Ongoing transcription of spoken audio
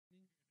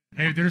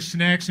Hey, there's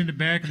snacks in the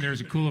back, and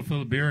there's a cooler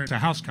full of beer. It's a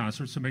house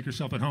concert, so make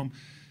yourself at home,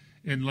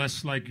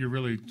 unless like you're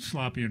really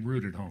sloppy and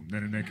rude at home.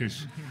 Then in that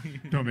case,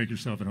 don't make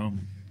yourself at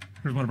home.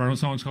 Here's one of our own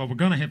songs called "We're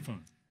Gonna Have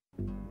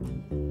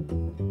Fun."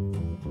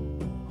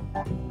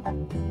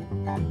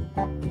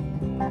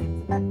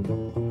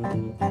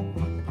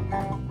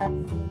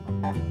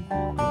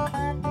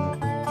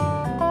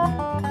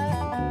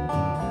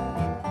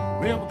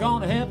 Well, we're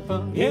gonna have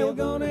fun. Yeah, we're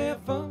gonna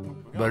have fun.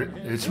 But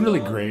it's really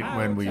great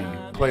when we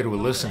play to a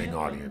listening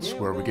audience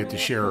where we get to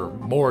share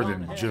more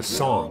than just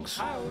songs.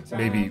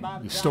 Maybe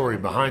the story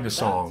behind the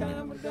song,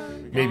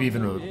 and maybe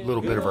even a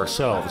little bit of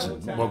ourselves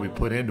and what we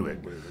put into it,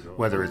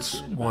 whether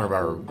it's one of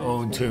our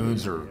own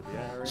tunes or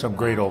some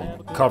great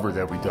old cover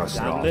that we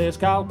dusted off. Last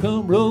call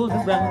come rolling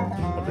around.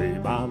 I lay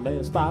my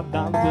last $5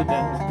 bill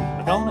down.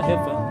 I'm gonna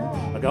have fun.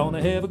 I'm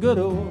gonna have a good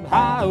old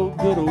high old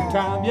good old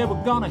time. Yeah,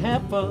 we're gonna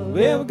have fun.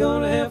 Yeah, we're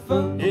gonna have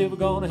fun. Yeah, we're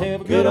gonna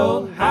have a good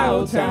old high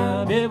old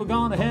time. Yeah, we're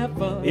gonna have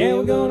fun. Yeah,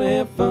 we're gonna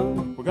have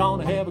fun. We're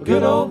gonna have a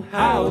good old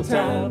high old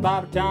time.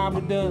 By the time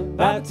we're done,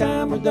 By the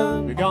time we're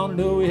done, we're gonna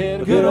know we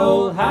had a good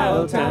old high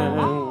old time.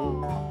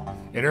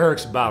 And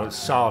Eric's about as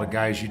solid a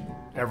guy as you'd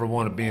ever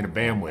want to be in a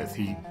band with.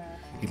 He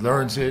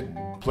learns it,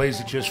 plays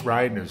it just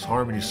right, and his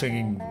harmony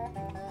singing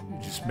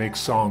just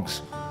makes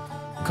songs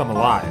come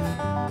alive.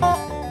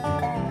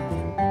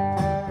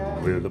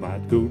 Well, I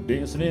might go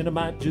dancing and I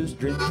might just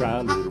drink, try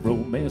a little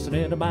romancing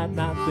and I might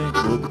not think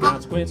what the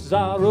consequences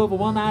are of a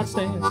one-night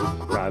stand.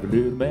 Private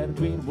little man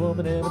between a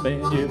woman and a man.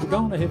 Yeah, we're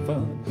gonna have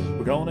fun.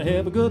 We're gonna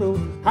have a good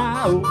old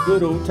high old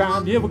good old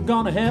time. Yeah, we're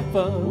gonna have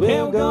fun.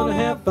 Yeah, we're gonna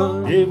have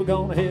fun. Yeah, we're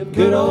gonna have a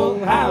good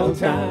old high old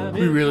time.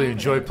 We really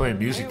enjoy playing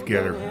music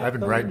together. I've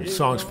been writing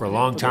songs for a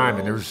long time,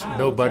 and there's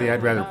nobody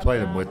I'd rather play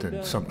them with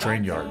than some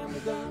train yard.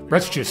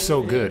 Brett's just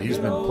so good. He's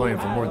been playing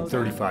for more than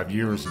 35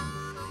 years, and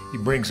he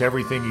brings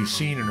everything he's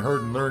seen and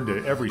heard and learned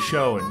to every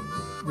show and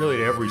really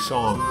to every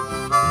song.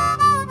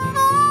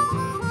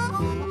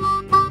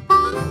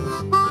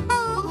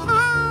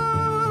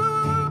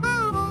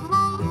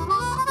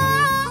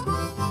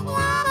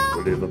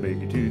 Well, if I make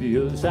it to the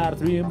other side of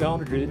 3, I'm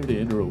gonna dread it,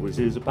 and there always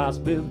is a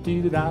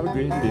possibility that I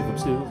regret it if I'm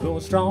still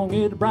going strong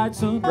in the bright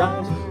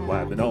sunrise,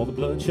 wiping all the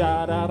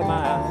bloodshot out of my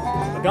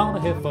eyes. I'm gonna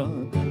have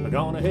fun. I'm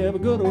gonna have a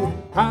good old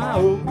high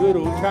old good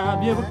old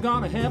time. Yeah, we're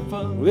gonna have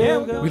fun. Yeah,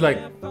 we're gonna We like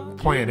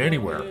playing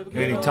anywhere,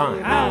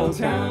 anytime. high old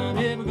time.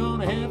 Yeah, we're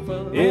gonna have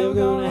fun. Yeah, we're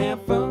gonna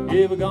have fun.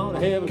 Yeah, we're gonna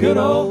have a Good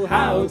old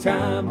high old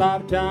time. By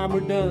the time we're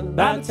done,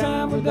 By the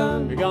time we're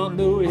done, we're gonna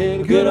know we had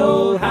a good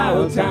old high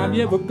old time.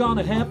 Yeah, we're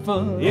gonna have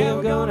fun. Yeah,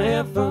 we're gonna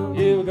have fun.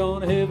 Yeah, we're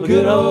gonna have a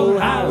Good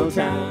old high old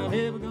time.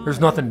 Yeah, we're gonna There's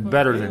nothing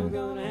better than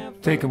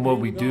taking what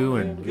we do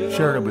and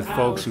sharing it with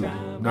folks who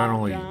not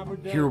only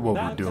hear what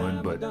we're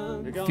doing, but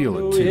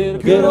feel it too.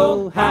 Good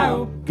old high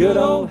old, good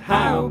old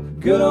high old,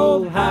 good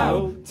old high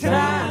old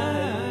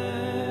time.